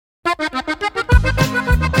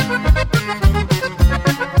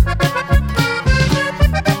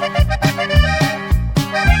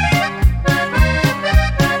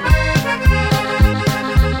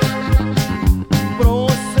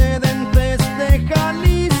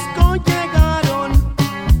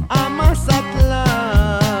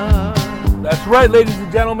right, ladies and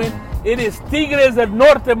gentlemen. It is Tigres del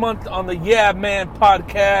Norte month on the Yeah Man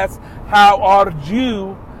podcast. How are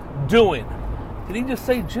you doing? Did he just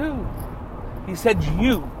say Jew? He said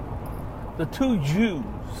you. The two Jews.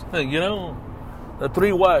 You know? The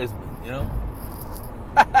three wise men, you know?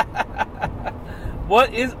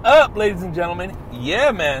 What is up, ladies and gentlemen?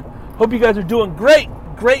 Yeah, man. Hope you guys are doing great.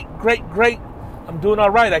 Great. I'm doing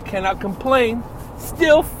all right. I cannot complain.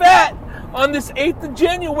 Still fat on this 8th of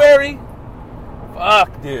January.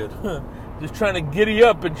 Fuck, dude. Just trying to giddy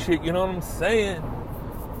up and shit, you know what I'm saying?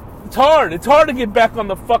 It's hard. It's hard to get back on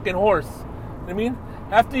the fucking horse. You know what I mean?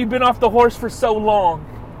 After you've been off the horse for so long.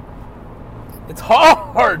 It's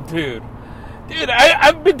hard, dude. Dude,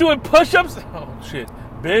 I've been doing push-ups. Oh, shit.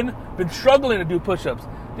 Been struggling to do push-ups.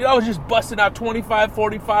 Dude, I was just busting out 25,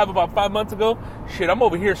 45 about 5 months ago. Shit, I'm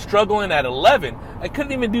over here struggling at 11. I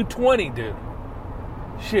couldn't even do 20, dude.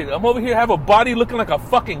 Shit, I'm over here have a body looking like a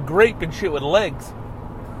fucking grape and shit with legs.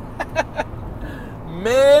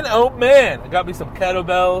 Man, oh man. I got me some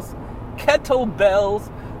kettlebells.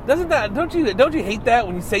 Don't you hate that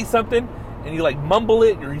when you say something and you like mumble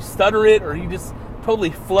it or you stutter it or you just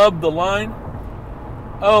totally flub the line?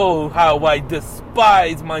 Oh, how I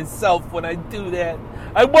despise myself when I do that.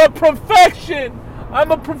 I want perfection.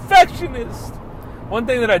 I'm a perfectionist. One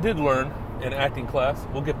thing that I did learn in acting class,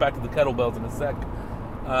 we'll get back to the kettlebells in a sec.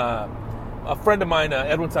 A friend of mine,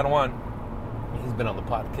 Edwin San Juan, he's been on the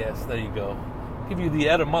podcast. There you go. Give you the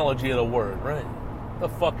etymology of the word, right? The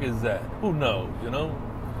fuck is that? Who knows, you know?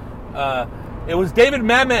 It was David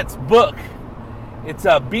Mamet's book. It's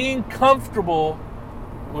being comfortable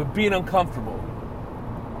with being uncomfortable.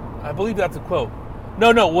 I believe that's a quote.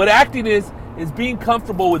 No, what acting is being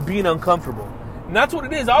comfortable with being uncomfortable. And that's what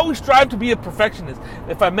it is. I always strive to be a perfectionist.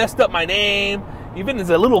 If I messed up my name, even as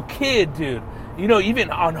a little kid, dude, you know, even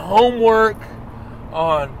on homework,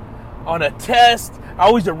 on a test, I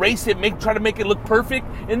always erase it, try to make it look perfect.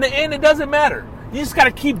 In the end, it doesn't matter. You just got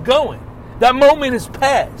to keep going. That moment is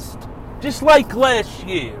past. Just like last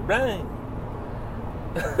year, right?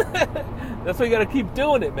 That's why you got to keep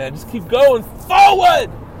doing it, man. Just keep going forward.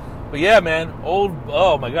 But yeah, man,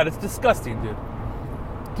 oh my God, it's disgusting, dude.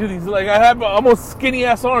 Dude, these, like, I have almost skinny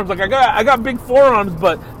ass arms. Like, I got big forearms,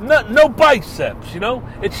 but no biceps, you know?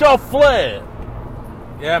 It's all flat.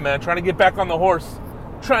 Yeah, man, trying to get back on the horse.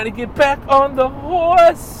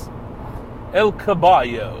 El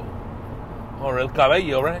caballo. Or el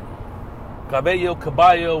cabello, right? Cabello,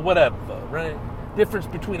 caballo, whatever, right? Difference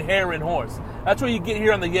between hair and horse. That's what you get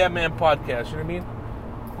here on the Yeah Man podcast, you know what I mean?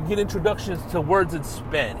 You get introductions to words in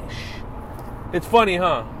Spanish. It's funny,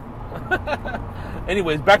 huh?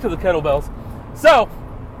 Anyways, back to the kettlebells. So,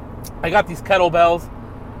 I got these kettlebells.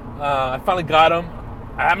 I finally got them.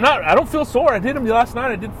 I don't feel sore. I did them last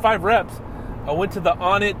night. I did 5 reps. I went to the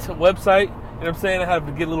Onnit website. You know what I'm saying? I had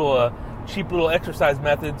to get little cheap little exercise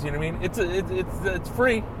methods. You know what I mean? It's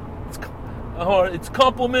free. It's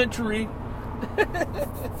complimentary.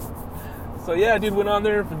 So yeah, dude, went on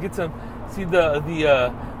there to get the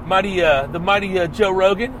mighty Joe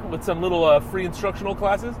Rogan with some little free instructional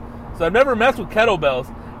classes. So I've never messed with kettlebells.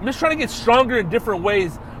 I'm just trying to get stronger in different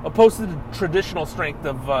ways, opposed to the traditional strength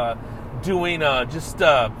of doing just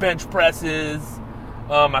bench presses.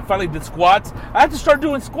 I finally did squats. I had to start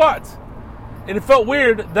doing squats, and it felt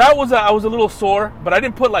weird. I was a little sore, but I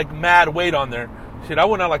didn't put like mad weight on there. Shit, I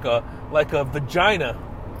went out like a vagina.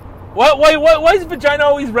 Why is vagina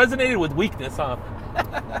always resonated with weakness, huh?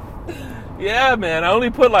 Yeah, man. I only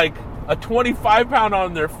put like a 25 pound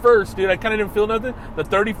on there first, dude. I kind of didn't feel nothing. The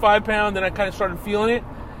 35 pound, then I kind of started feeling it.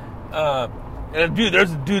 And dude,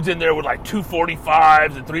 there's dudes in there with like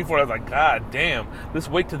 245s and 340s. I was like, God damn, let's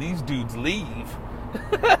wait till these dudes leave.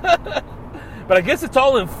 But I guess it's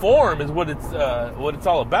all in form is what it's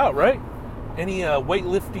all about, right? Any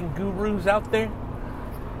weightlifting gurus out there?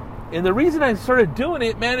 And the reason I started doing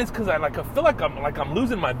it, man, is because I feel like I'm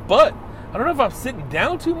losing my butt. I don't know if I'm sitting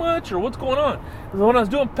down too much or what's going on. Because when I was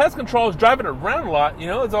doing pest control, I was driving around a lot. You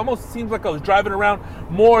know, it almost seems like I was driving around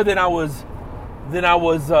more than I was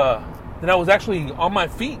actually on my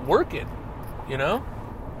feet working. You know.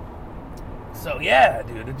 So yeah,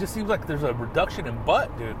 dude, it just seems like there's a reduction in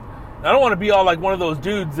butt, dude. I don't want to be all like one of those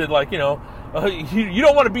dudes that, like, you know, you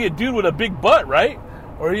don't want to be a dude with a big butt, right?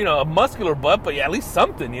 Or, you know, a muscular butt, but yeah, at least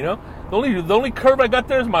something, you know. The only curve I got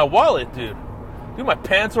there is my wallet, dude. Dude, my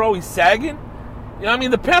pants are always sagging. You know, I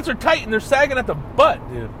mean, the pants are tight and they're sagging at the butt,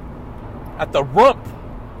 dude. At the rump.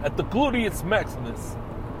 At the gluteus maximus.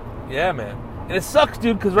 Yeah, man. And it sucks,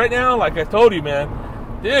 dude, because right now, like I told you, man,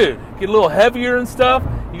 dude, get a little heavier and stuff.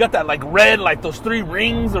 You got that, like, red, like, those 3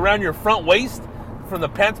 rings around your front waist from the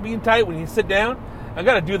pants being tight when you sit down. I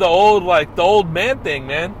gotta do the old man thing,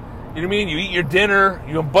 man. You know what I mean? You eat your dinner,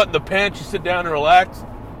 you unbutton the pants, you sit down and relax.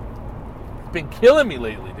 It's been killing me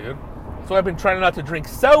lately, dude. So I've been trying not to drink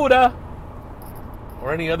soda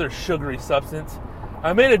or any other sugary substance.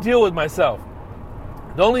 I made a deal with myself.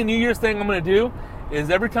 The only New Year's thing I'm going to do is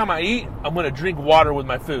every time I eat, I'm going to drink water with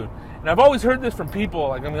my food. And I've always heard this from people,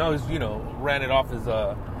 like, I mean, I always, ran it off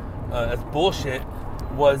as bullshit,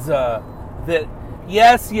 was that,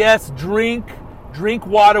 yes, drink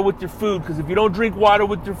water with your food, because if you don't drink water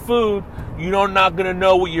with your food, you're not going to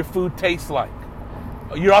know what your food tastes like.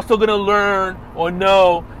 You're also going to learn or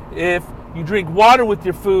know if you drink water with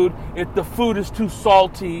your food, if the food is too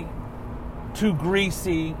salty, too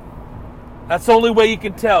greasy. That's the only way you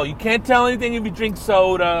can tell. You can't tell anything if you drink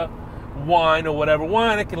soda, wine, or whatever.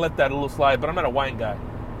 Wine, I can let that a little slide, but I'm not a wine guy.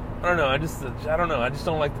 I don't know. I just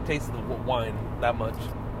don't like the taste of the wine that much.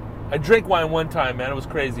 I drank wine one time, man. It was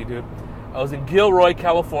crazy, dude. I was in Gilroy,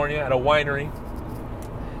 California, at a winery.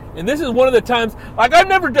 And this is one of the times, like, I've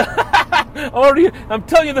never done, I'm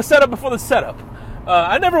telling you the setup before the setup.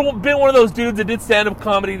 I've never been one of those dudes that did stand-up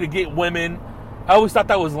comedy to get women. I always thought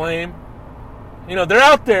that was lame. They're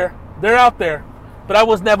out there, but I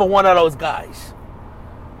was never one of those guys.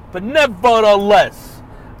 But nevertheless,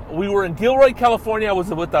 we were in Gilroy, California. I was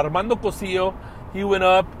with Armando Cosillo. He went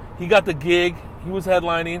up, he got the gig, he was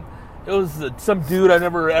headlining. It was some dude I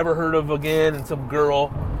never ever heard of again, and some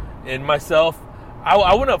girl, and myself.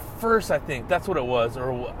 I went up first, I think. That's what it was.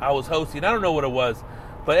 Or I was hosting. I don't know what it was.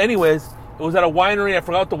 But anyways, it was at a winery. I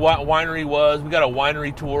forgot what the winery was. We got a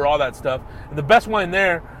winery tour, all that stuff. And the best wine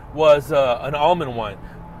there was an almond wine.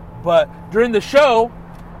 But during the show,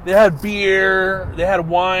 they had beer, they had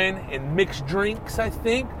wine, and mixed drinks, I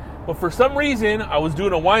think. But for some reason, I was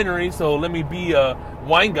doing a winery, so let me be a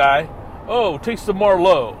wine guy. Oh, taste the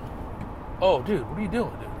Merlot. Oh, dude, what are you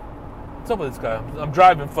doing, dude? What's up with this guy? I'm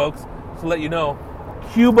driving, folks, to let you know.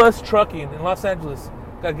 Cubus Trucking in Los Angeles.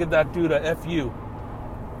 Gotta give that dude a FU.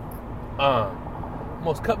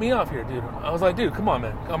 Almost cut me off here, dude. I was like, dude, come on,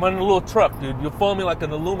 man. I'm on a little truck, dude. You'll follow me like an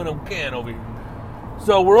aluminum can over here.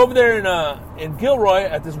 So we're over there in Gilroy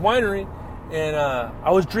at this winery, and I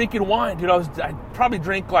was drinking wine, dude. I probably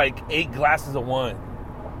drank like 8 glasses of wine.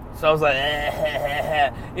 So I was like,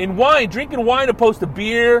 in wine, drinking wine opposed to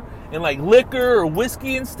beer and like liquor or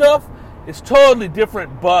whiskey and stuff, it's totally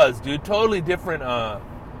different buzz, dude. Totally different, I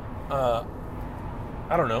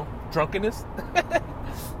don't know, drunkenness.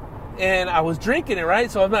 And I was drinking it,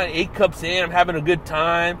 right? So I'm about 8 cups in. I'm having a good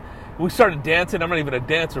time. We started dancing. I'm not even a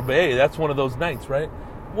dancer, but hey, that's one of those nights, right?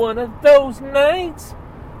 One of those nights.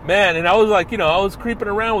 Man, and I was like, I was creeping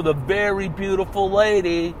around with a very beautiful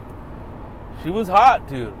lady. She was hot,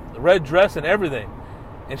 dude. The red dress and everything.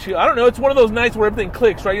 And I don't know, it's one of those nights where everything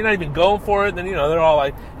clicks, right? You're not even going for it. And then, they're all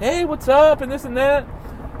like, hey, what's up? And this and that.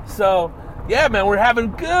 So, yeah, man, we're having a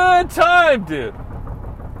good time, dude.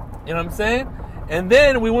 You know what I'm saying? And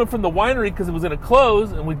then we went from the winery because it was going to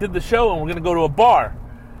close, and we did the show, and we're going to go to a bar.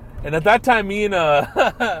 And at that time, me and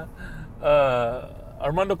Armando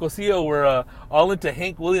Cosillo were all into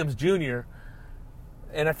Hank Williams Jr.,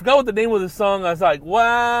 and I forgot what the name of the song. I was like,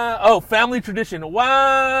 why? Oh, Family Tradition.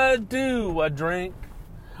 Why do I drink?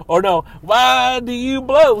 Or no, why do you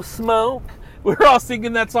blow smoke? We were all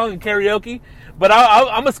singing that song in karaoke. But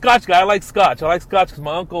I'm a Scotch guy. I like Scotch because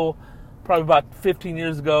my uncle, probably about 15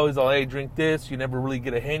 years ago, he's like, hey, drink this. You never really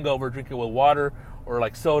get a hangover. Drink it with water or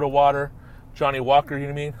like soda water. Johnny Walker, you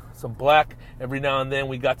know what I mean? Some black. Every now and then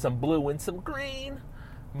we got some blue and some green.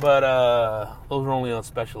 But those are only on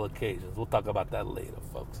special occasions. We'll talk about that later,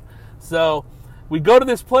 folks. So we go to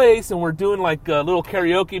this place, and we're doing like a little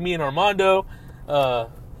karaoke, me and Armando.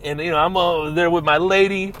 And, I'm over there with my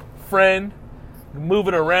lady friend,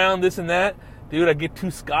 moving around, this and that. Dude, I get 2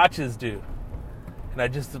 scotches, dude. And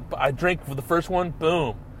I drank for the first one,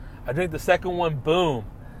 boom. I drank the second one, boom.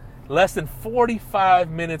 Less than 45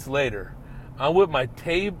 minutes later, I'm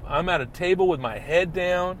at a table with my head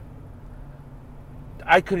down.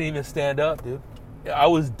 I couldn't even stand up, dude. I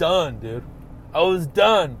was done, dude. I was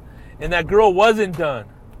done. And that girl wasn't done.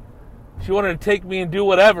 She wanted to take me and do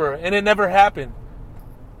whatever, and it never happened.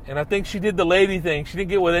 And I think she did the lady thing. She didn't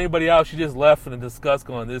get with anybody else. She just left in disgust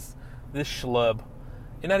going, this schlub.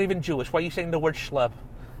 You're not even Jewish. Why are you saying the word schlub?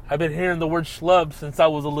 I've been hearing the word schlub since I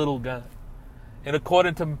was a little guy. And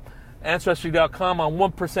according to Ancestry.com, I'm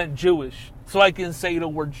 1% Jewish. So I can say the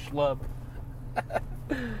word schlub.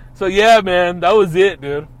 So yeah, man, that was it,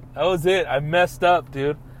 dude. That was it. I messed up,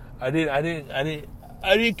 dude. I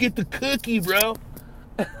didn't get the cookie, bro.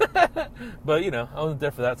 But I wasn't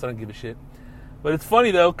there for that, so I don't give a shit. But it's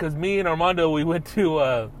funny though, because me and Armando, we went to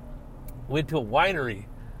a winery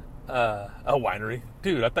A winery.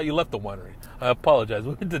 Dude, I thought you left the winery. I apologize.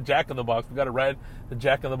 We went to Jack in the Box. We got a ride to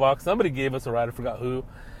Jack in the Box. Somebody gave us a ride. I forgot who.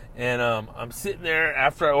 And I'm sitting there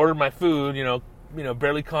after I ordered my food,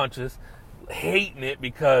 barely conscious, hating it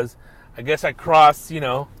because I guess I crossed,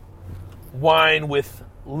 wine with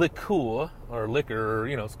liqueur or liquor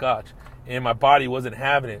or, scotch. And my body wasn't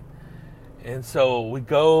having it. And so we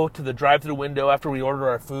go to the drive-thru window after we order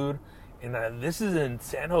our food. And this is in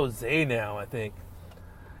San Jose now, I think.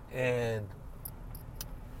 And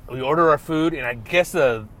we order our food, and I guess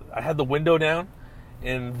I had the window down,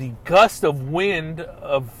 and the gust of wind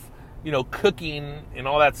of, cooking and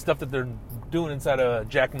all that stuff that they're doing inside of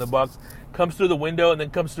Jack in the Box comes through the window and then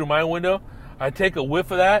comes through my window. I take a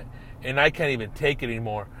whiff of that, and I can't even take it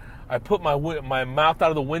anymore. I put my mouth out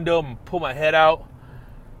of the window and pull my head out.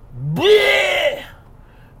 Bleh!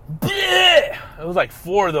 Bleh! It was like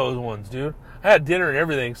 4 of those ones, dude. I had dinner and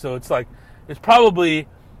everything, so it's probably,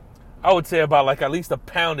 I would say about like at least a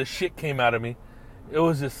pound of shit came out of me. It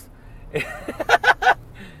was just,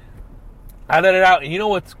 I let it out. And you know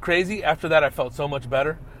what's crazy? After that, I felt so much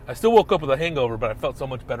better. I still woke up with a hangover, but I felt so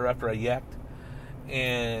much better after I yacked.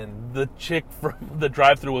 And the chick from the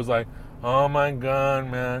drive-thru was like, "Oh my God,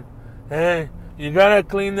 man. Hey, you gotta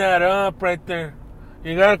clean that up right there.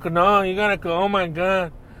 You gotta, oh my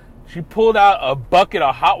God." She pulled out a bucket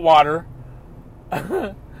of hot water.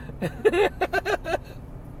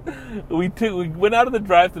 We went out of the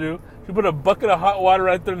drive-thru. She put a bucket of hot water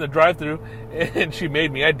right there in the drive-thru, and she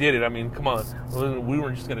made me. I did it. I mean, come on. We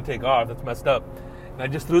weren't just going to take off. That's messed up. And I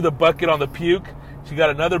just threw the bucket on the puke. She got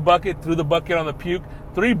another bucket, threw the bucket on the puke.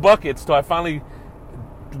 3 buckets till I finally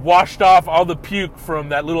washed off all the puke from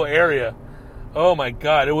that little area. Oh, my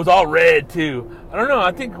God. It was all red, too. I don't know. I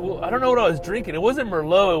don't know what I was drinking. It wasn't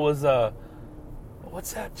Merlot. It was,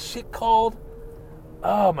 what's that shit called?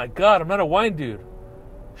 Oh, my God. I'm not a wine dude.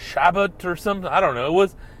 Shabbat or something. I don't know.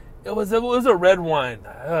 It was a red wine.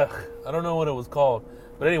 Ugh, I don't know what it was called.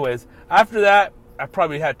 But anyways, after that, I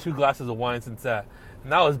probably had 2 glasses of wine since that.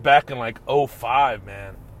 And that was back in like 05,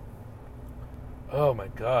 man. Oh my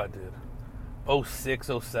God, dude. 06,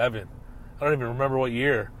 07. I don't even remember what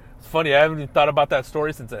year. It's funny, I haven't even thought about that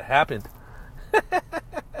story since it happened.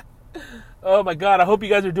 Oh my God, I hope you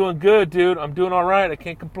guys are doing good, dude. I'm doing all right. I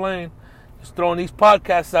can't complain. Just throwing these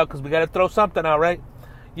podcasts out because we got to throw something out, right?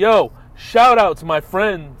 Yo, shout out to my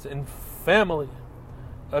friends and family.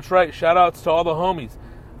 That's right, shout outs to all the homies.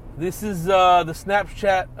 This is the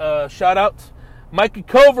Snapchat shout outs. Mikey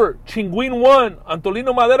Covert, Chinguin 1,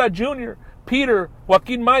 Antolino Madera Jr., Peter,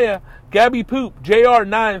 Joaquin Maya, Gabby Poop,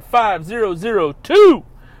 JR95002,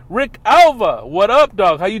 Rick Alva, what up,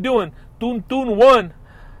 dog? How you doing? Tun 1,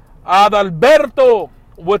 Adalberto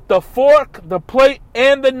with the fork, the plate,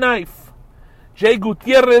 and the knife. Jay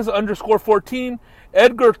Gutierrez _14,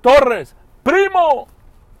 Edgar Torres, Primo,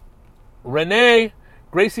 Renee,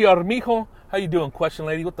 Gracie Armijo, how you doing, question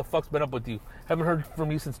lady? What the fuck's been up with you? Haven't heard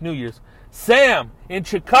from you since New Year's. Sam in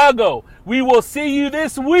Chicago, we will see you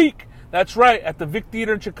this week. That's right, at the Vic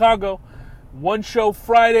Theater in Chicago. 1 show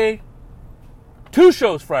Friday, 2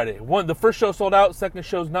 shows Friday. The first show sold out, second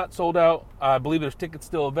show's not sold out. I believe there's tickets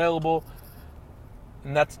still available.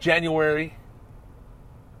 And that's January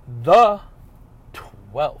the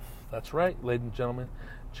 12th. That's right, ladies and gentlemen.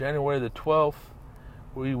 January the 12th,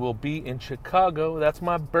 we will be in Chicago. That's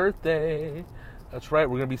my birthday. That's right,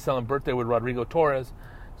 we're going to be selling Birthday with Rodrigo Torres.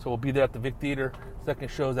 So we'll be there at the Vic Theater. Second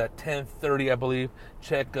show's at 10:30, I believe.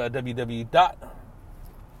 Check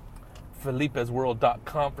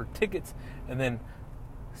www.felipesworld.com for tickets. And then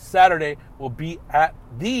Saturday, we'll be at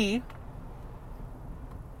the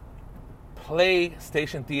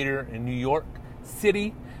PlayStation Theater in New York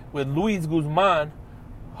City with Luis Guzman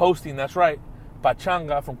hosting. That's right,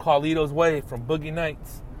 Pachanga from Carlito's Way from Boogie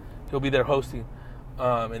Nights. He'll be there hosting.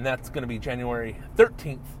 And that's going to be January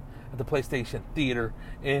 13th at the PlayStation Theater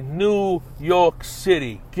in New York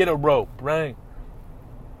City. Get a rope, right?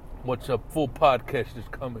 What's up? Full podcast is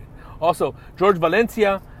coming. Also, George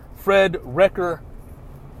Valencia, Fred Recker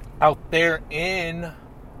out there in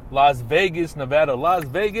Las Vegas, Nevada. Las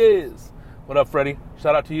Vegas. What up, Freddie?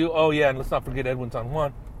 Shout out to you. Oh, yeah, and let's not forget Edwin San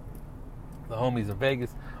Juan. The homies in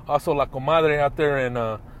Vegas. Also, La Comadre out there in,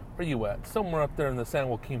 where you at? Somewhere up there in the San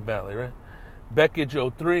Joaquin Valley, right?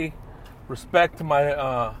 Beckage 03. Respect to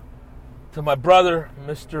my brother,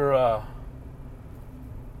 Mr.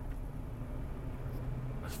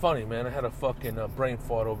 It's funny, man. I had a fucking brain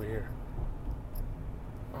fart over here.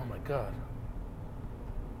 Oh my God,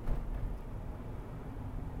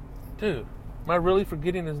 dude, am I really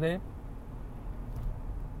forgetting his name?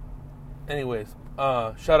 Anyways,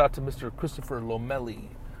 shout out to Mr. Christopher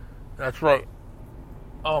Lomelli. That's right.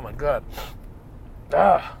 Oh my god.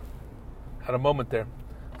 Had a moment there.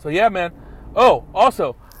 So yeah, man. Oh,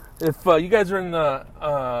 also, if you guys are in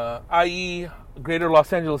the IE Greater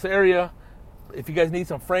Los Angeles area, if you guys need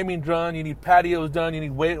some framing done, you need patios done, you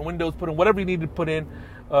need windows put in, whatever you need to put in,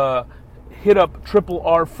 hit up Triple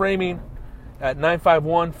R Framing at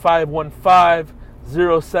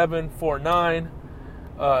 951-515-0749.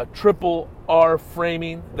 Triple R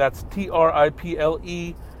Framing, that's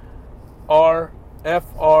TRIPLE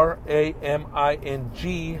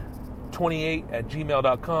RFRAMING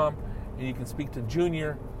 28@gmail.com, and you can speak to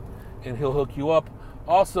Junior and he'll hook you up.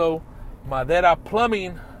 Also, Madera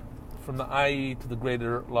Plumbing from the IE to the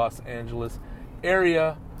Greater Los Angeles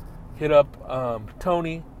area. Hit up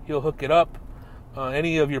Tony, he'll hook it up.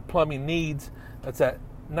 Any of your plumbing needs, that's at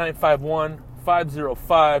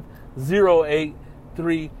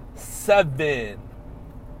 951-505-0837.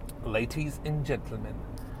 Ladies and gentlemen.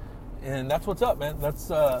 And that's what's up, man. That's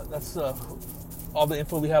all the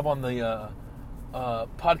info we have on the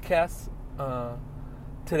podcast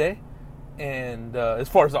today. And as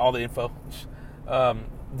far as all the info,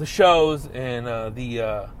 the shows and I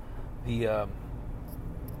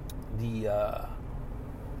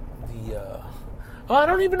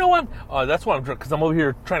don't even know why that's why I'm drunk, because I'm over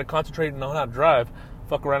here trying to concentrate on how to drive,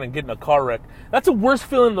 fuck around and get in a car wreck. That's the worst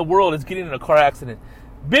feeling in the world, is getting in a car accident.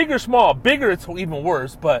 Big or small, bigger it's even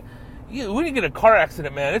worse, but when you get a car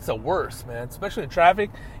accident, man, it's the worst, man, especially in traffic.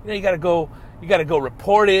 You gotta go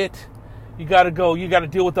report it. You gotta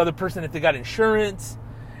deal with the other person if they got insurance.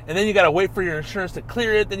 And then you gotta wait for your insurance to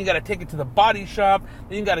clear it. Then you gotta take it to the body shop.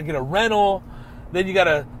 Then you gotta get a rental. Then you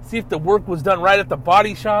gotta see if the work was done right at the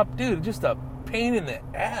body shop. Dude, just a pain in the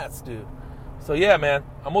ass, dude. So yeah, man,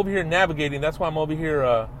 I'm over here navigating. That's why I'm over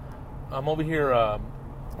here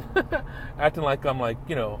acting like I'm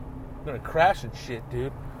gonna crash and shit,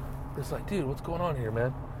 dude. It's like, dude, what's going on here,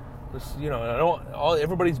 man?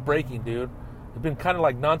 Everybody's braking, dude. It's been kind of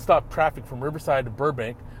like nonstop traffic from Riverside to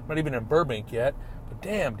Burbank. I'm not even in Burbank yet, but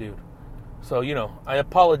damn, dude. So, I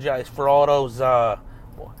apologize for all those, I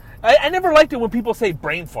never liked it when people say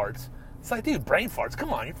brain farts. It's like, dude, brain farts,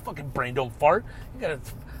 come on, your fucking brain don't fart. I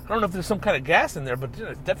don't know if there's some kind of gas in there, but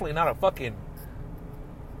it's definitely not a fucking,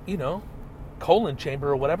 colon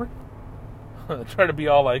chamber or whatever. Try to be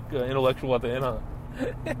all like intellectual at the end, huh?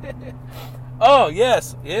 Oh,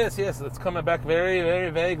 yes. It's coming back very, very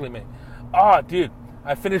vaguely, man. Oh, dude,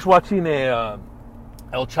 I finished watching El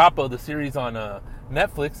Chapo, the series on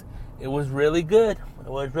Netflix. It was really good.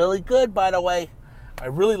 By the way. I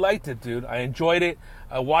really liked it, dude. I enjoyed it.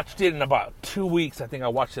 I watched it in about 2 weeks. I think I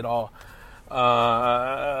watched it all.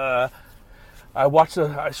 I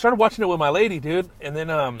started watching it with my lady, dude, and then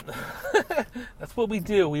that's what we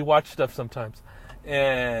do. We watch stuff sometimes.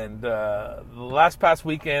 And the past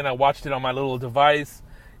weekend, I watched it on my little device,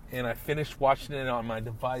 and I finished watching it on my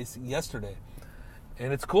device yesterday.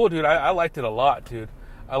 And it's cool, dude. I liked it a lot, dude.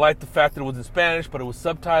 I liked the fact that it was in Spanish, but it was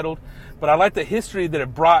subtitled. But I liked the history that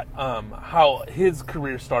it brought, how his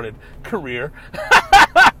career started.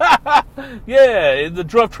 Yeah, the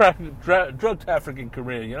drug trafficking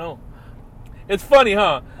career, It's funny,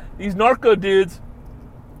 huh? These narco dudes,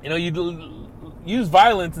 you use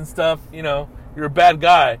violence and stuff, you're a bad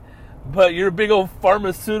guy. But you're a big old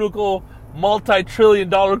pharmaceutical,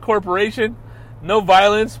 multi-trillion-dollar corporation. No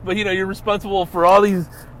violence, but, you're responsible for all these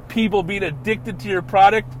people being addicted to your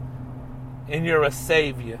product. And you're a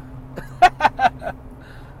savior.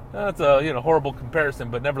 That's a, horrible comparison,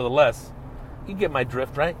 but nevertheless, you get my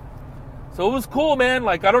drift, right? So it was cool, man.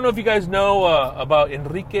 Like, I don't know if you guys know about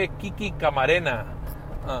Enrique Kiki Camarena.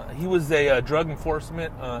 He was a drug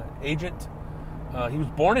enforcement agent. He was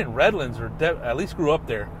born in Redlands, or at least grew up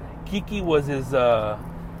there. Kiki was his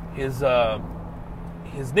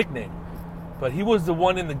nickname, but he was the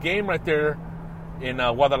one in the game right there in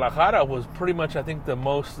Guadalajara. Was pretty much, I think, the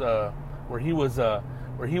most where he was at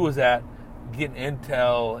getting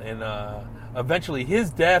intel, and eventually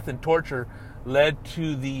his death and torture led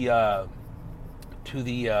to the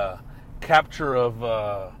capture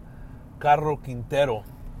of Carlos Quintero,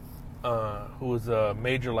 who was a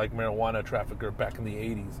major marijuana trafficker back in the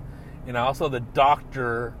 80s. And also the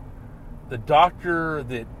doctor that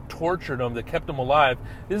tortured him, that kept him alive.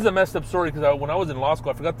 This is a messed up story, because when I was in law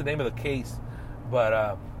school, I forgot the name of the case,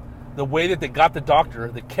 but the way that they got the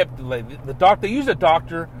doctor, they used a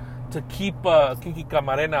doctor to keep Kiki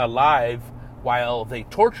Camarena alive while they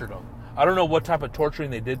tortured him. I don't know what type of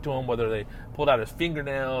torturing they did to him, whether they pulled out his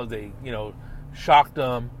fingernails, they shocked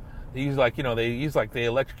him. They use they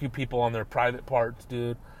electrocute people on their private parts,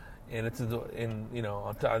 dude, and it's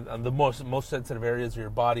on the most sensitive areas of your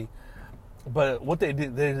body. But what they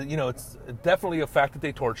did, it's definitely a fact that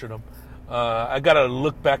they tortured him. I got to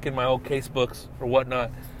look back in my old case books or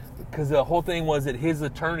whatnot, because the whole thing was that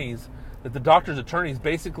that the doctor's attorneys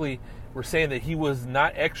basically were saying that he was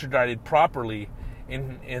not extradited properly,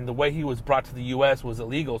 and the way he was brought to the U.S. was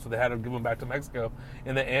illegal, so they had to give him back to Mexico.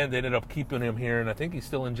 In the end, they ended up keeping him here, and I think he's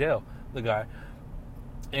still in jail, the guy.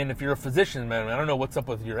 And if you're a physician, man, I don't know what's up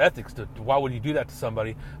with your ethics. Why would you do that to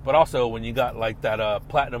somebody? But also, when you got like that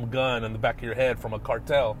platinum gun in the back of your head from a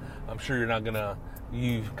cartel, I'm sure you're not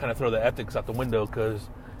you kind of throw the ethics out the window, because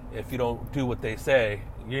if you don't do what they say,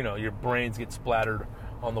 your brains get splattered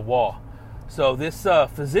on the wall. So this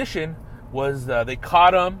physician they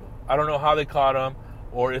caught him. I don't know how they caught him,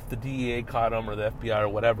 or if the DEA caught him, or the FBI, or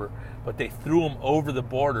whatever, but they threw him over the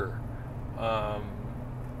border.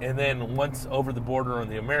 And then once over the border on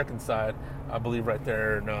the American side, I believe right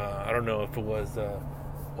there, and I don't know if it was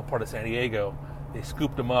what part of San Diego, they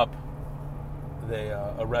scooped him up, they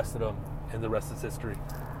arrested him, and the rest is history.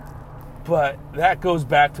 But that goes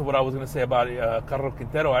back to what I was going to say about Carlos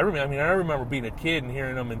Quintero. I remember being a kid and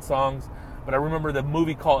hearing him in songs, but I remember the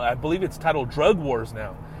movie called, I believe it's titled Drug Wars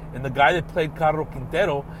now, and the guy that played Carlos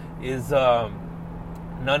Quintero is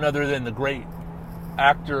none other than the great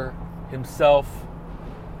actor himself.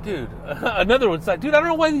 Dude, another one's like, dude, I don't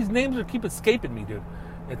know why these names keep escaping me, dude.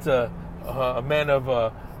 It's a man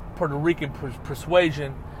of Puerto Rican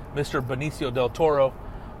persuasion, Mr. Benicio del Toro.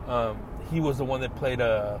 He was the one that played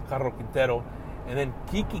Carlos Quintero. And then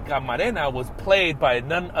Kiki Camarena was played by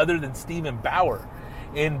none other than Steven Bauer.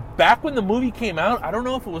 And back when the movie came out, I don't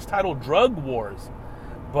know if it was titled Drug Wars,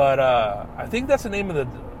 but I think that's the name of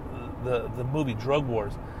the movie, Drug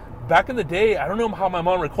Wars. Back in the day, I don't know how my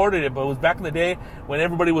mom recorded it, but it was back in the day when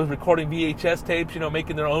everybody was recording VHS tapes,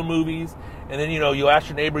 making their own movies. And then, you ask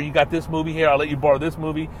your neighbor, you got this movie here, I'll let you borrow this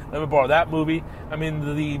movie, let me borrow that movie. I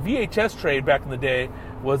mean, the VHS trade back in the day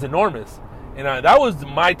was enormous. And that was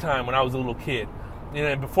my time when I was a little kid.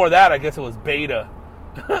 And before that, I guess it was beta.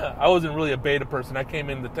 I wasn't really a beta person. I came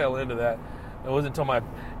in the tail end of that. It wasn't until my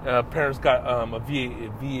parents got a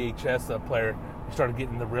VHS player started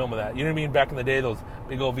getting in the realm of that. You know what I mean? Back in the day, those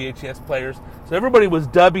big old VHS players. So everybody was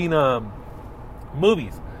dubbing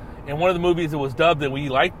movies. And one of the movies that was dubbed that we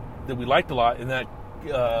liked a lot, and that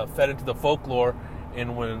fed into the folklore,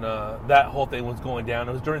 and when that whole thing was going down,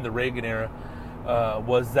 it was during the Reagan era,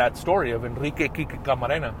 was that story of Enrique Kiki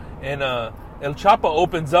Camarena. And El Chapo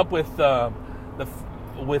opens up with that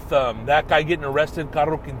guy getting arrested,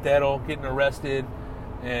 Carlos Quintero getting arrested,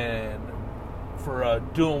 and for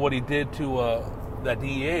doing what he did to that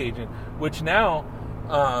DEA agent, which now,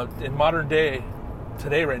 in modern day,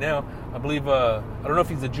 today, right now, I believe, I don't know if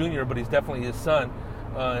he's a junior, but he's definitely his son.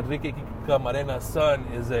 Enrique Camarena's son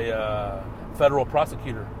is a federal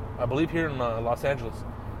prosecutor, I believe, here in Los Angeles.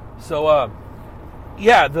 So,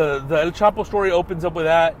 yeah, the El Chapo story opens up with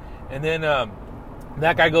that, and then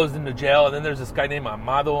that guy goes into jail, and then there's this guy named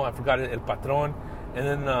Amado, I forgot it, El Patron, and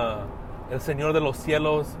then El Señor de los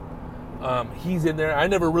Cielos. He's in there. I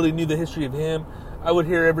never really knew the history of him. I would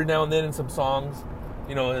hear every now and then in some songs,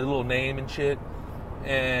 a little name and shit.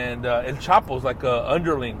 And El Chapo's like a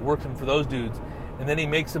underling working for those dudes. And then he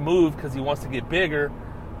makes a move because he wants to get bigger,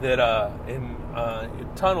 that in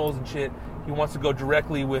tunnels and shit, he wants to go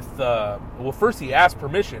directly with, first he asked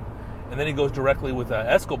permission, and then he goes directly with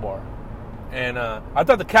Escobar. And I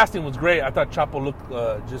thought the casting was great. I thought Chapo looked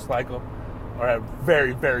just like him, or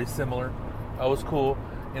very, very similar. That was cool.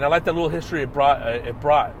 And I like that little history it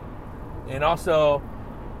brought. And also,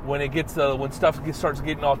 when stuff starts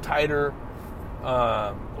getting all tighter,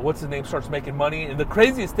 what's his name starts making money. And the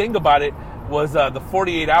craziest thing about it was the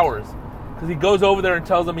 48 hours, because he goes over there and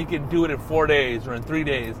tells them he can do it in 4 days or in 3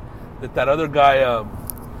 days. That other guy, El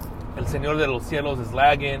Señor de los Cielos, is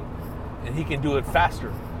lagging, and he can do it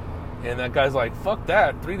faster. And that guy's like, "Fuck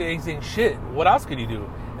that! 3 days ain't shit. What else can you do?"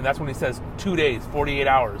 And that's when he says 2 days, 48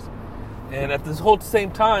 hours. And at this whole same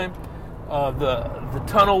time, the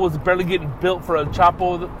tunnel was barely getting built for El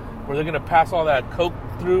Chapo, where they're going to pass all that coke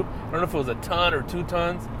through. I don't know if it was a ton or 2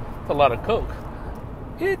 tons. It's a lot of coke.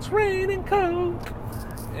 It's raining coke.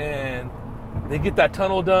 And they get that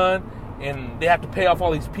tunnel done, and they have to pay off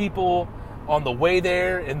all these people on the way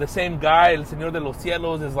there. And the same guy, El Señor de los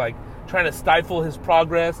Cielos, is like trying to stifle his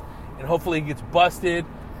progress, and hopefully he gets busted.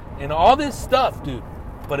 And all this stuff, dude.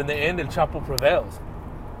 But in the end, El Chapo prevails.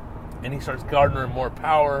 And he starts garnering more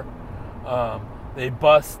power. They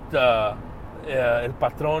bust El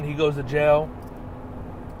Patron. He goes to jail.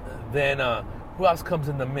 Then who else comes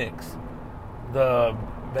in the mix? The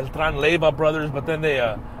Beltran Leyva brothers. But then they,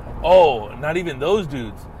 not even those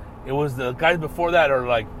dudes. It was the guys before that, are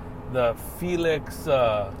like the Felix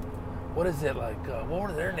what is it like? What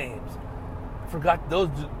were their names? I forgot those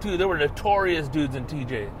two. They were notorious dudes in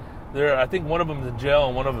TJ. I think one of them's in jail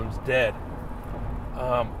and one of them's dead.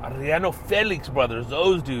 Ariano Felix brothers,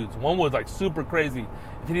 those dudes. One was like super crazy.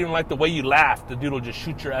 If you didn't like the way you laughed, the dude will just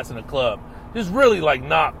shoot your ass in a club. Just really like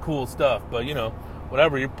not cool stuff, but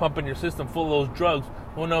whatever. You're pumping your system full of those drugs.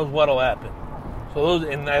 Who knows what'll happen? So those,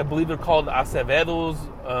 and I believe they're called Acevedos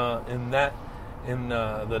in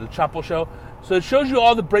the Chapo show. So it shows you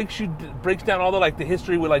all the breaks down all the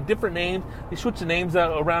history with like different names. They switch the names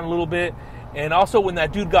around a little bit, and also when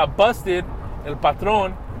that dude got busted, El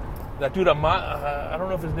Patron. That dude, I don't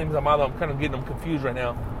know if his name is Amado. I'm kind of getting him confused right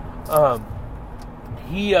now.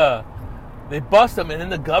 They bust him, and then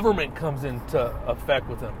the government comes into effect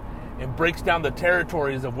with him and breaks down the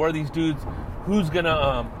territories of where these dudes, who's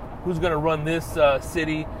gonna run this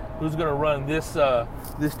city, who's gonna run this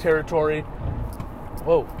territory.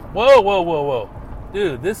 Whoa,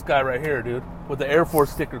 dude, this guy right here, dude, with the Air Force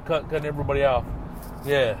sticker, cutting everybody off.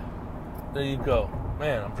 Yeah, there you go,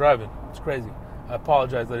 man. I'm driving. It's crazy. I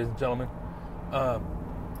apologize, ladies and gentlemen.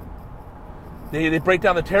 They break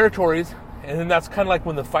down the territories, and then that's kind of like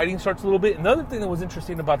when the fighting starts a little bit. Another thing that was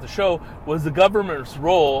interesting about the show was the government's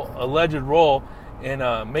alleged role in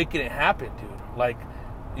making it happen, dude.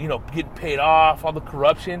 Getting paid off, all the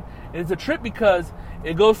corruption. And it's a trip because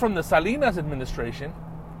it goes from the Salinas administration,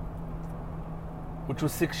 which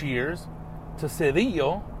was 6 years, to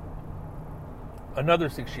Cedillo, another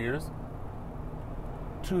 6 years,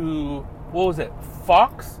 to... what was it?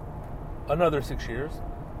 Fox, another 6 years.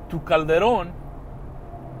 To Calderon,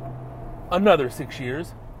 another 6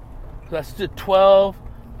 years. So that's just 12.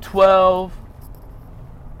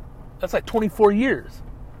 That's like 24 years,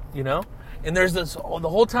 And there's the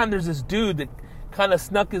whole time there's this dude that kind of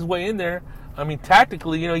snuck his way in there. I mean,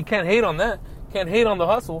 tactically, you can't hate on that. Can't hate on the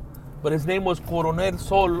hustle. But his name was Coronel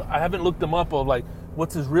Sol. I haven't looked him up of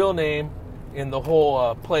what's his real name in the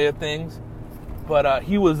whole play of things. But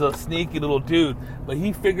he was a sneaky little dude. But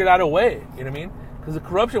he figured out a way, you know what I mean? Because the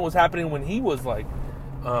corruption was happening when he was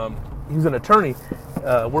he was an attorney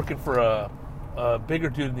working for a bigger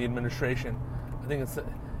dude in the administration. I think it's,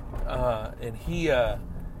 and he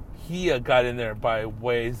got in there by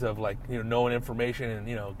ways of knowing information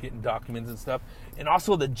and getting documents and stuff. And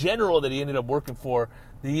also the general that he ended up working for,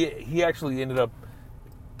 he actually ended up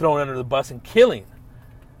thrown under the bus and killing,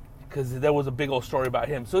 because there was a big old story about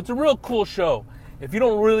him. So it's a real cool show. If you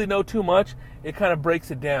don't really know too much, it kind of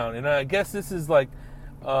breaks it down. And I guess this is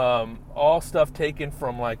all stuff taken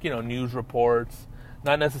from news reports,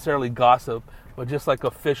 not necessarily gossip, but just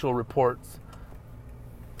official reports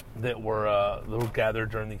that were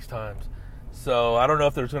gathered during these times. So I don't know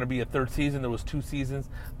if there's going to be a third season. There was 2 seasons.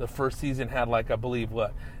 The first season had I believe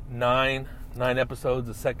 9 episodes.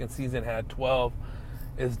 The second season had 12.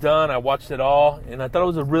 It's done. I watched it all, and I thought it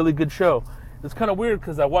was a really good show. It's kind of weird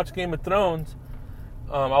because I watched Game of Thrones.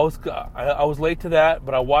 I was late to that,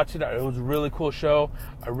 but I watched it. It was a really cool show.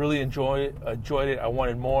 I really enjoyed it. I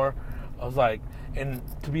wanted more. I was and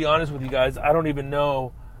to be honest with you guys, I don't even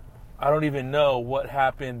know what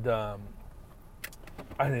happened. I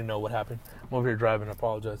didn't know what happened. I'm over here driving. I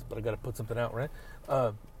apologize, but I got to put something out, right?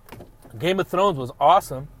 Game of Thrones was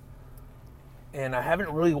awesome, and I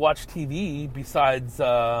haven't really watched TV besides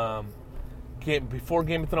before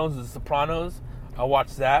Game of Thrones, The Sopranos. I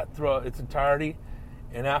watched that throughout its entirety,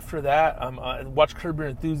 and after that, I watched Curb Your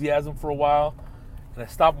Enthusiasm for a while, and I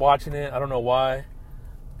stopped watching it. I don't know why.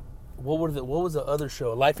 What was the other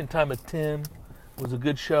show? Life and Time of Tim was a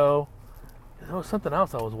good show. There was something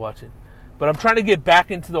else I was watching. But I'm trying to get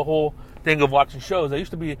back into the whole thing of watching shows. I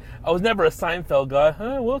was never a Seinfeld guy.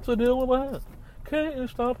 Hey, what's the deal with that? Can't you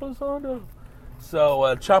stop us on that? So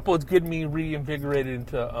Chapo is getting me reinvigorated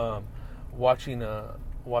into watching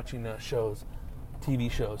shows, TV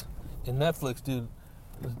shows. And Netflix, dude,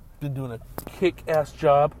 has been doing a kick-ass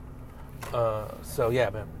job. So yeah,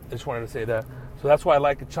 man, I just wanted to say that. So that's why I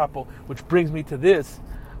like Chapo, which brings me to this.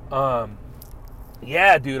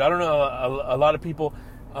 Yeah, dude, I don't know. A lot of people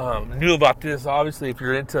knew about this. Obviously, if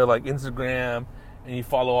you're into Instagram and you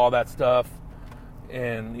follow all that stuff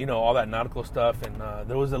and all that nautical stuff, and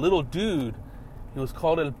there was a little dude. He was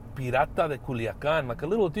called El Pirata de Culiacan, a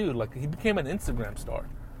little dude. He became an Instagram star.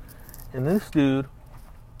 And this dude,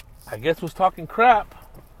 I guess, was talking crap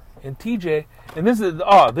in TJ. And this is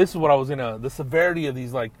what I was the severity of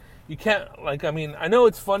these, you can't, I know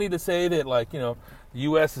it's funny to say that, the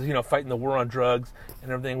U.S. is, fighting the war on drugs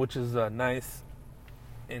and everything, which is nice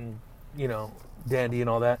and, dandy and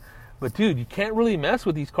all that. But, dude, you can't really mess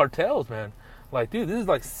with these cartels, man. Dude, this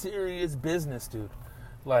is, serious business, dude.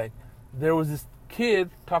 There was this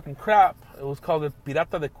kid talking crap. It was called the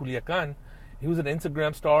Pirata de Culiacan. He was an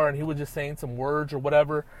Instagram star, and he was just saying some words or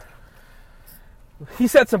whatever. He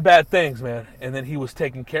said some bad things, man, and then he was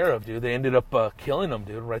taken care of, dude. They ended up killing him,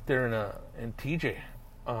 dude, right there in TJ.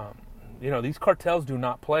 These cartels do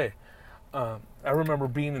not play. I remember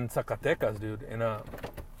being in Zacatecas, dude, and I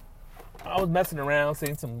was messing around,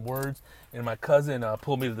 saying some words, and my cousin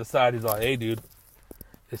pulled me to the side. He's like, "Hey, dude,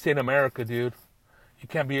 this ain't America, dude. You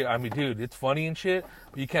can't be, dude, it's funny and shit,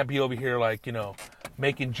 but you can't be over here, like,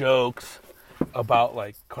 making jokes about,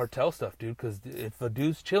 like, cartel stuff, dude, because if a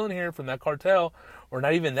dude's chilling here from that cartel, or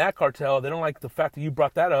not even that cartel, they don't like the fact that you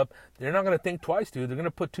brought that up, they're not going to think twice, dude. They're going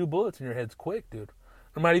to put 2 bullets in your heads quick, dude.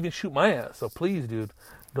 They might even shoot my ass, so please, dude,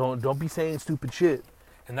 don't be saying stupid shit."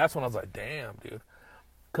 And that's when I was like, damn, dude.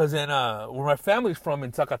 Because where my family's from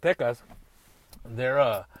in Zacatecas,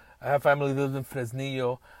 I have family that lives in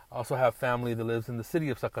Fresnillo. I also have family that lives in the city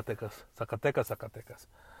of Zacatecas.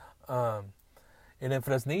 And in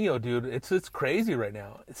Fresnillo, dude, it's crazy right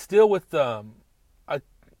now. It's still with, I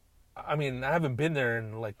haven't been there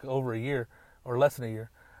in like over a year or less than a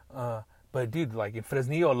year. But dude, like in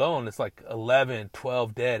Fresnillo alone, it's like 11,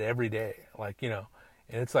 12 dead every day. Like, and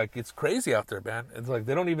it's like, it's crazy out there, man. It's like,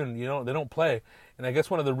 they don't even, they don't play. And I guess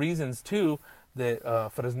one of the reasons too that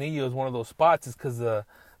Fresnillo is one of those spots is because the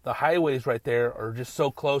highways right there are just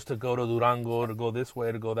so close to go to Durango, to go this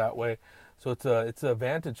way, to go that way. So it's a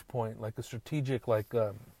vantage point, like a strategic, like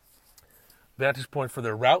vantage point for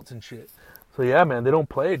their routes and shit. So yeah, man, they don't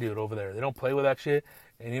play, dude, over there. They don't play with that shit.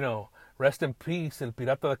 And rest in peace, El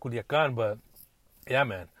Pirata de Culiacan. But yeah,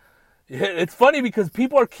 man, it's funny because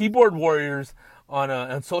people are keyboard warriors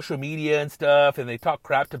on social media and stuff, and they talk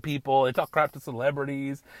crap to people, they talk crap to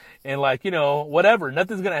celebrities, and like whatever,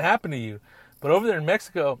 nothing's gonna happen to you. But over there in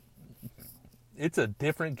Mexico, it's a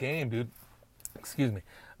different game, dude. Excuse me.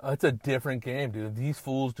 It's a different game, dude. These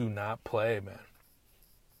fools do not play, man.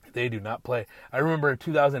 They do not play. I remember in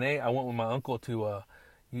 2008, I went with my uncle to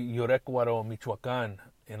Yorecuaro, Michoacan,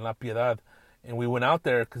 in La Piedad. And we went out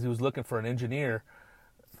there because he was looking for an engineer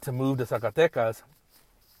to move to Zacatecas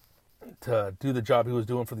to do the job he was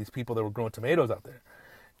doing for these people that were growing tomatoes out there.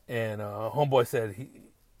 And homeboy said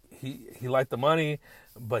he liked the money,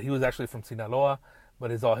 but he was actually from Sinaloa. But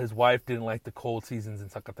his wife didn't like the cold seasons in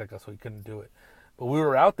Zacatecas, so he couldn't do it. But we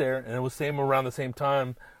were out there, and it was around the same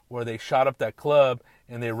time where they shot up that club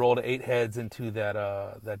and they rolled 8 heads into that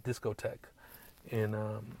discotheque in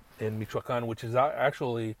Michoacan, which is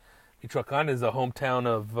actually, Michoacan is the hometown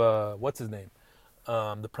of what's his name,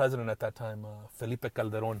 the president at that time, Felipe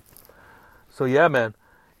Calderón. So yeah, man,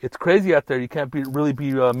 it's crazy out there. You can't really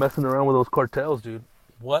be messing around with those cartels, dude,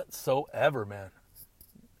 whatsoever, man.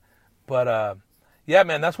 But yeah,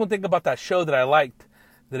 man, that's one thing about that show that I liked.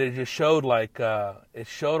 That it just showed it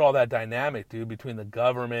showed all that dynamic, dude, between the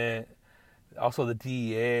government, also the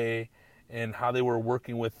DEA, and how they were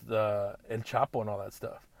working with El Chapo and all that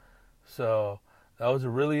stuff. So that was a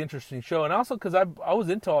really interesting show, and also because I was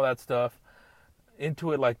into all that stuff,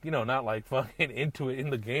 into it like not like fucking into it in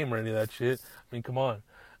the game or any of that shit. I mean, come on,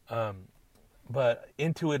 but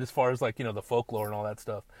into it as far as like the folklore and all that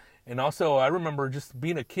stuff. And also, I remember just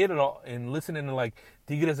being a kid and listening to like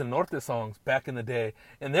Tigres del Norte songs back in the day,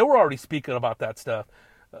 and they were already speaking about that stuff.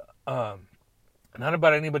 Not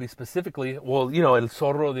about anybody specifically. Well, El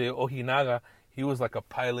Zorro de Ojinaga, he was like a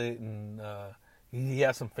pilot, and he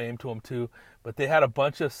has some fame to him too. But they had a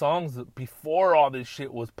bunch of songs before all this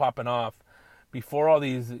shit was popping off, before all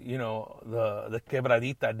these, the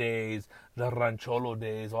Quebradita days, the Rancholo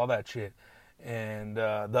days, all that shit. And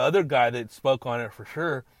the other guy that spoke on it for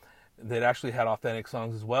sure, that actually had authentic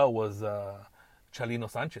songs as well, was Chalino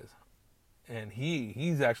Sanchez, and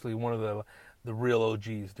he's actually one of the real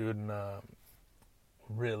OGs, dude, and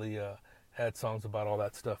really had songs about all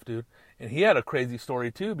that stuff, dude. And he had a crazy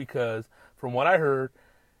story too, because from what I heard,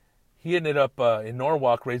 he ended up in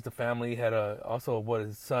Norwalk, raised a family. He had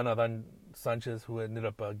his son Adan Sanchez, who ended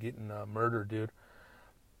up getting murdered, dude,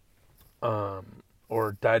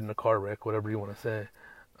 or died in a car wreck, whatever you want to say.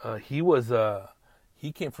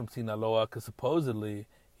 He came from Sinaloa because supposedly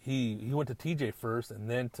he went to TJ first and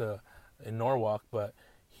then in Norwalk, but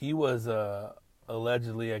he was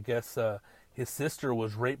allegedly, I guess, his sister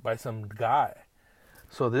was raped by some guy.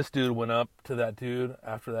 So this dude went up to that dude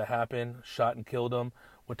after that happened, shot and killed him,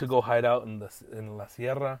 went to go hide out in La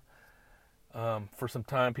Sierra. For some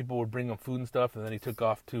time, people would bring him food and stuff, and then he took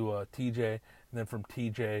off to TJ, and then from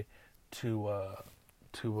TJ to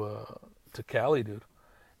Cali, dude.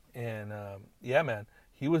 And yeah, man,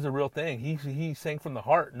 he was a real thing. He sang from the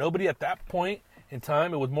heart. Nobody at that point in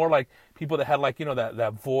time, it was more like people that had like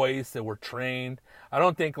that voice, that were trained. I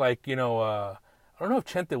don't think like I don't know if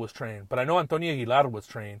Chente was trained, but I know Antonio Aguilar was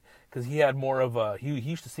trained because he had more of a, he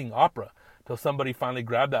used to sing opera till somebody finally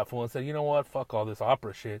grabbed that fool and said, you know what, fuck all this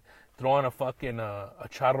opera shit. Throw on a fucking a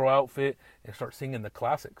charro outfit and start singing the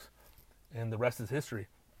classics. And the rest is history.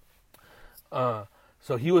 So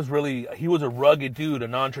he was a rugged dude, a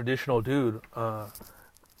non-traditional dude,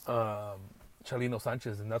 Chalino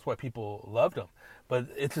Sanchez, and that's why people loved him. But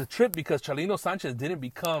it's a trip because Chalino Sanchez didn't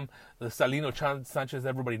become the Chalino Sanchez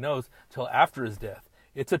everybody knows till after his death.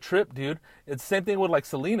 It's a trip, dude. It's the same thing with like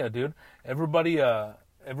Selena, dude. Everybody. I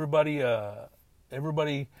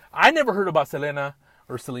never heard about Selena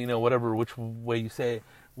or Selena, whatever, which way you say it,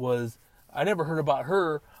 I never heard about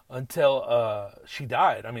her until she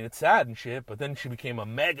died. I mean, it's sad and shit, but then she became a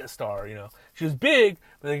mega star, you know. She was big,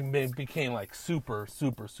 but then became like super,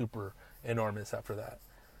 super, super enormous after that.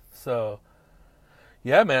 So,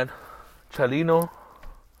 yeah, man. Chalino,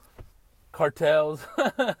 cartels,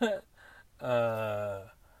 El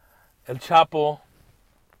Chapo.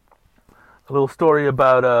 A little story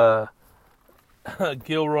about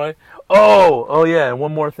Gilroy. Oh yeah, and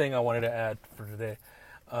one more thing I wanted to add for today.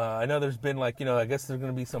 I know there's been like, you know, I guess there's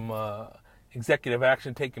going to be some executive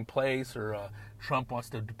action taking place, or Trump wants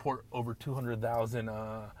to deport over 200,000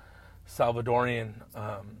 Salvadorian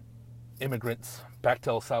immigrants back to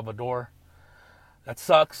El Salvador. That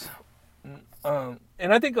sucks. And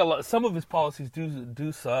I think some of his policies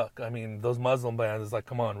do suck. I mean, those Muslim bans is like,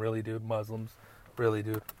 come on, really, dude? Muslims? Really,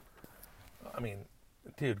 dude? I mean,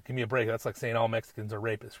 dude, give me a break. That's like saying all Mexicans are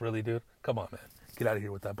rapists. Really, dude? Come on, man. Get out of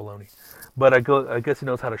here with that baloney. But I guess he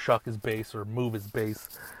knows how to shock his base or move his base.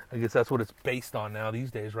 I guess that's what it's based on now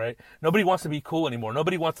these days, right? Nobody wants to be cool anymore.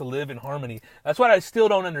 Nobody wants to live in harmony. That's what I still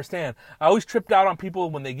don't understand. I always tripped out on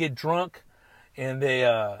people when they get drunk and they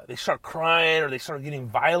start crying or they start getting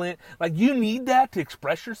violent. Like, you need that to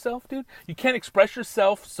express yourself, dude. You can't express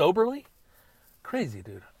yourself soberly. Crazy,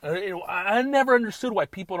 dude. I never understood why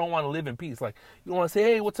people don't want to live in peace. Like, you want to say,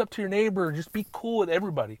 hey, what's up to your neighbor? Just be cool with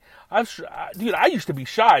everybody. Dude, I used to be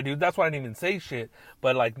shy, dude. That's why I didn't even say shit.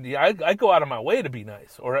 But, like, I go out of my way to be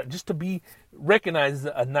nice, or just to be recognized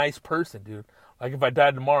as a nice person, dude. Like, if I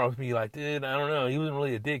died tomorrow, I'd be like, dude, I don't know. He wasn't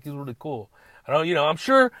really a dick. He was really cool. I don't, I'm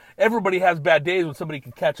sure everybody has bad days when somebody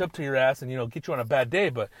can catch up to your ass and, get you on a bad day.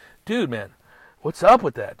 But, dude, man, what's up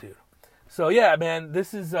with that, dude? So, yeah, man,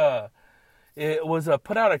 this is... It was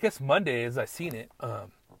put out, I guess, Monday, as I seen it.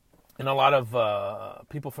 And a lot of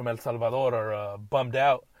people from El Salvador are bummed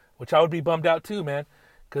out, which I would be bummed out too, man,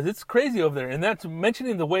 because it's crazy over there. And that's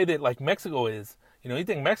mentioning the way that, like, Mexico is. You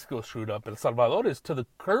think Mexico's screwed up, El Salvador is to the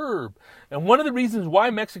curb. And one of the reasons why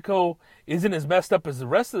Mexico isn't as messed up as the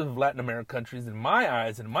rest of the Latin American countries, in my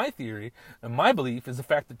eyes, and my theory, and my belief, is the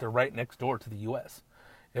fact that they're right next door to the U.S.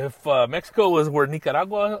 If Mexico was where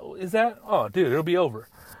Nicaragua is at, oh, dude, it'll be over.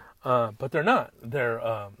 But they're not.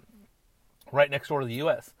 They're right next door to the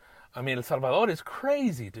U.S. I mean, El Salvador is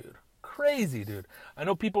crazy, dude. Crazy, dude. I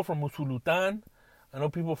know people from Musulutan. I know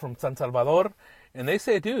people from San Salvador. And they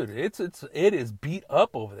say, dude, it is beat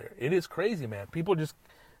up over there. It is crazy, man. People just,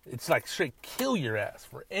 it's like straight kill your ass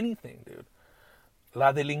for anything, dude.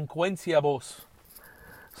 La delincuencia, vos.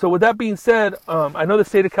 So with that being said, I know the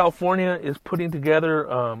state of California is putting together,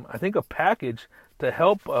 I think, a package to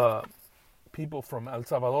help people from El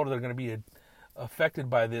Salvador that are going to be affected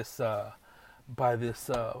by this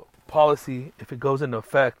policy if it goes into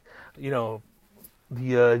effect. The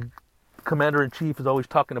commander-in-chief is always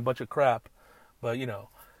talking a bunch of crap, but we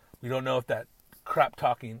don't know if that crap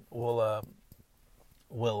talking will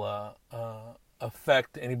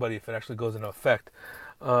affect anybody if it actually goes into effect.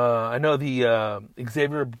 I know the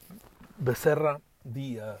Xavier Becerra,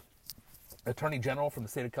 the Attorney General from the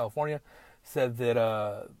state of California, said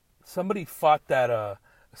that somebody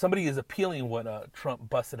is appealing what Trump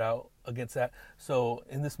busted out against that. So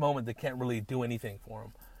in this moment, they can't really do anything for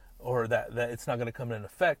him, or that it's not going to come into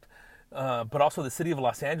effect. But also the city of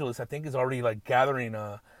Los Angeles, I think, is already like gathering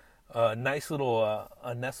a nice little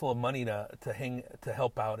a nestle of money to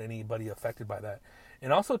help out anybody affected by that.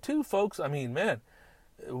 And also too, folks, I mean, man,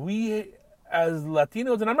 we as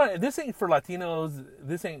Latinos, and this ain't for Latinos,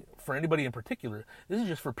 this ain't for anybody in particular. This is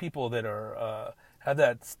just for people that are have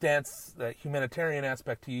that stance, that humanitarian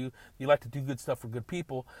aspect to you. You like to do good stuff for good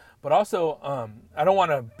people. But also, I don't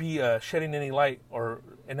want to be shedding any light or,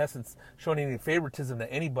 in essence, showing any favoritism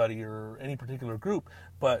to anybody or any particular group.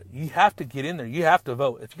 But you have to get in there. You have to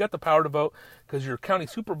vote. If you got the power to vote, because your county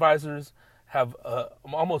supervisors have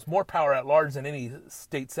almost more power at large than any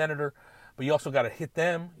state senator. But you also got to hit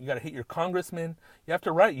them. You got to hit your congressman. You have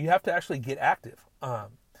to write. You have to actually get active.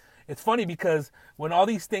 It's funny because when all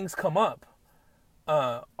these things come up,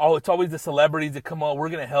 it's always the celebrities that come on, we're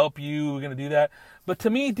going to help you, we're going to do that. But to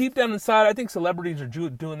me, deep down inside, I think celebrities are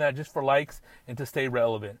doing that just for likes and to stay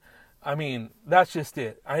relevant. I mean, that's just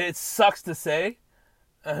it. It sucks to say.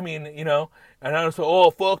 I mean, and I was like,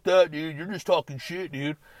 oh, fuck that, dude. You're just talking shit,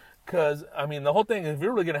 dude. Because, I mean, the whole thing is, if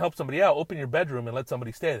you're really going to help somebody out, open your bedroom and let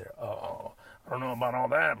somebody stay there. Oh, I don't know about all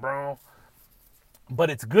that, bro.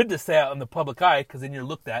 But it's good to stay out in the public eye because then you're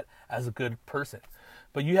looked at as a good person.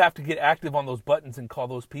 But you have to get active on those buttons and call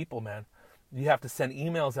those people, man. You have to send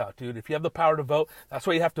emails out, dude. If you have the power to vote, that's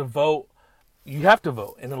why you have to vote. You have to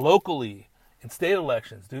vote, and then locally, in state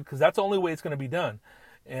elections, dude, because that's the only way it's going to be done.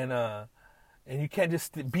 And you can't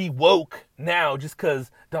just be woke now just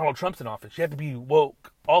because Donald Trump's in office. You have to be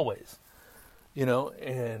woke always,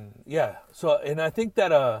 And yeah, so and I think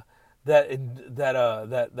that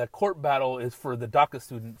that court battle is for the DACA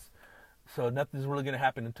students. So nothing's really going to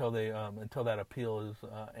happen until that appeal is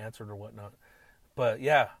answered or whatnot. But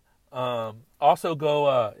yeah, also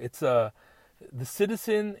go. It's the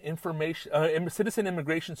Citizen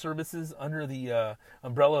Immigration Services under the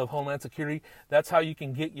umbrella of Homeland Security. That's how you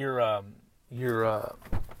can get your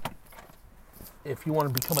if you want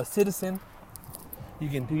to become a citizen, you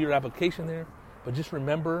can do your application there. But just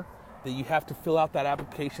remember that you have to fill out that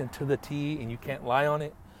application to the T, and you can't lie on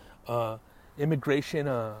it. Immigration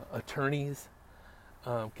attorneys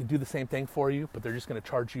can do the same thing for you, but they're just going to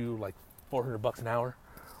charge you like $400 an hour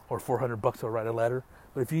or $400 to write a letter.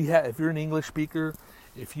 But if you're an English speaker,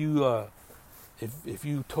 if you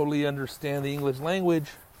totally understand the English language,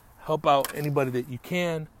 help out anybody that you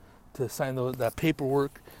can to sign that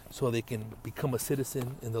paperwork so they can become a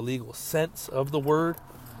citizen in the legal sense of the word,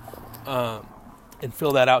 and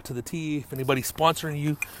fill that out to the T. If anybody's sponsoring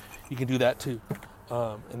you, you can do that too.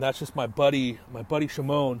 And that's just my buddy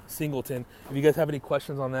Shimon Singleton. If you guys have any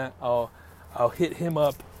questions on that, I'll hit him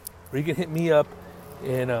up, or you can hit me up,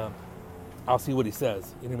 and I'll see what he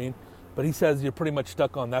says. You know what I mean? But he says you're pretty much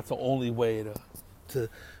stuck on that's the only way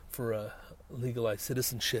for a legalized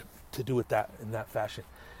citizenship to do it in that fashion.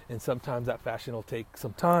 And sometimes that fashion will take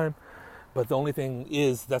some time. But the only thing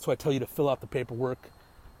is, that's why I tell you to fill out the paperwork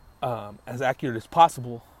as accurate as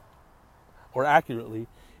possible, or accurately,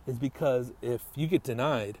 is because if you get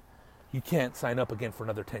denied, you can't sign up again for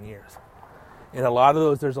another 10 years. And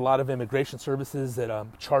there's a lot of immigration services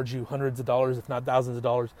that charge you hundreds of dollars, if not thousands of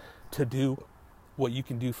dollars, to do what you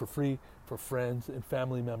can do for free for friends and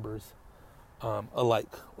family members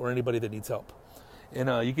alike, or anybody that needs help.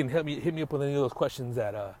 And you can hit me up with any of those questions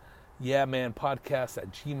at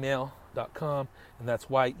yeahmanpodcast@gmail.com, and that's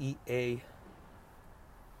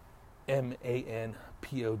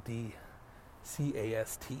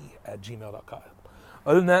yeahmanpodcast@gmail.com.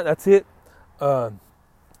 Other than that, that's it.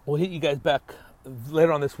 We'll hit you guys back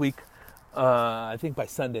later on this week. I think by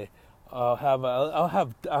Sunday, I'll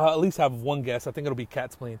at least have one guest. I think it'll be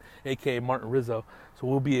Catsplain, aka Martin Rizzo. So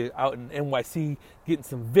we'll be out in NYC getting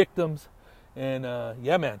some victims, and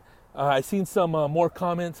yeah, man. I seen some more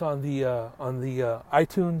comments on the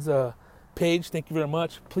iTunes page. Thank you very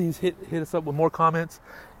much. Please hit us up with more comments.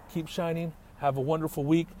 Keep shining. Have a wonderful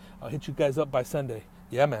week. I'll hit you guys up by Sunday.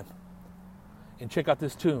 Yeah, man. And check out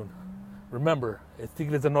this tune. Remember, it's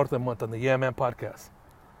Tigres del Norte month on the Yeah Man podcast.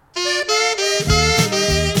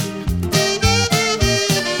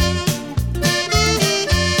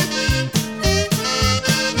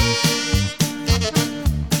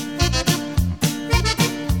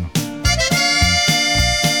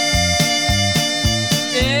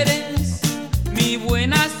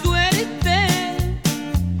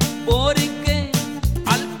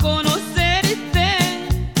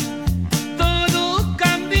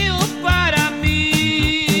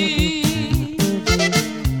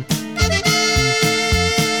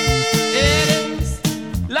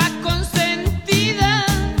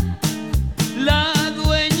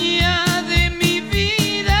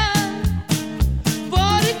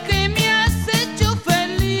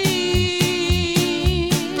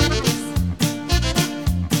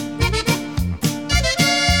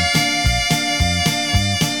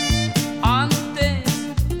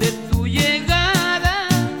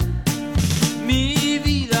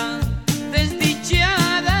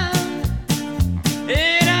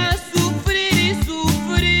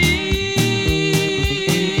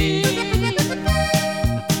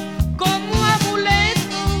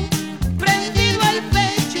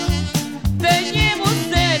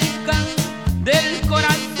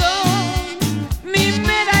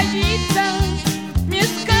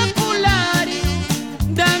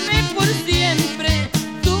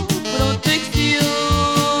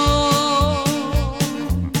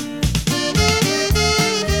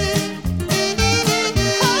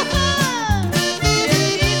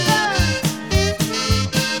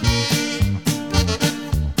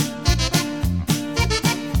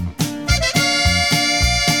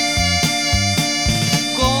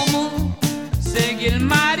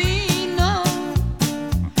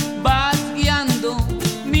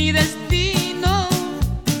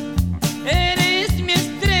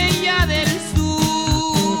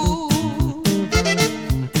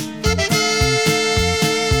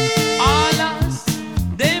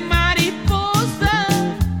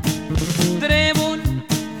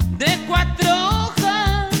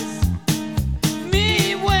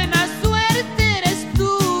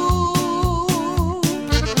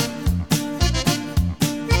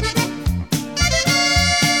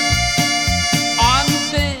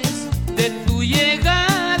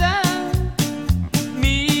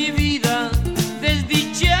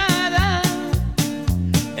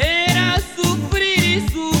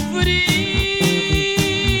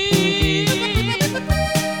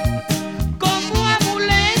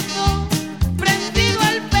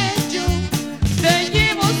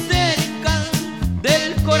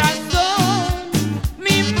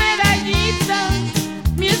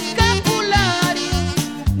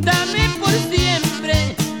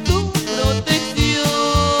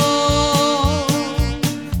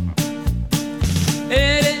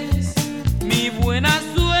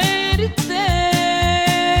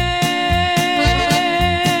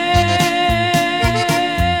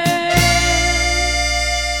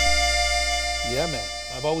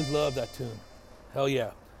 soon. Hell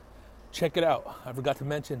yeah. Check it out. I forgot to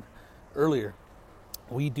mention earlier,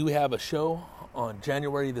 we do have a show on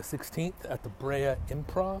January the 16th at the Brea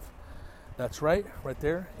Improv. That's right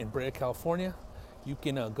there in Brea, California. You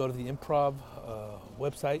can go to the Improv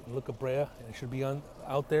website and look at Brea, and it should be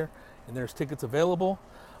out there. And there's tickets available.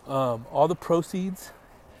 All the proceeds.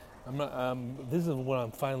 This is what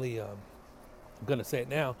I'm finally going to say it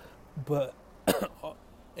now, but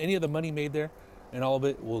any of the money made there and all of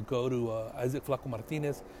it will go to Isaac Flaco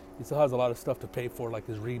Martinez. He still has a lot of stuff to pay for, like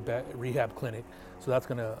his rehab clinic, so that's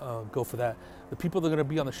going to go for that. The people that are going to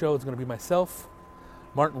be on the show is going to be myself,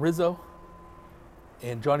 Martin Rizzo,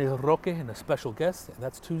 and Johnny Roque, and a special guest, and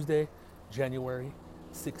that's Tuesday, January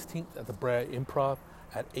 16th at the Brea Improv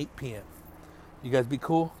at 8 p.m. You guys be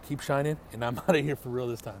cool, keep shining, and I'm out of here for real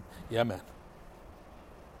this time. Yeah, man.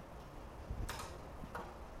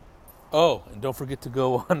 Oh, and don't forget to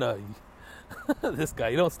go on this guy.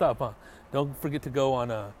 You don't stop, huh? Don't forget to go on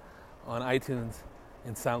iTunes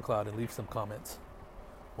and SoundCloud and leave some comments.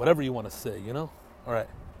 Whatever you want to say, you know? All right,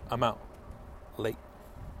 I'm out. Late.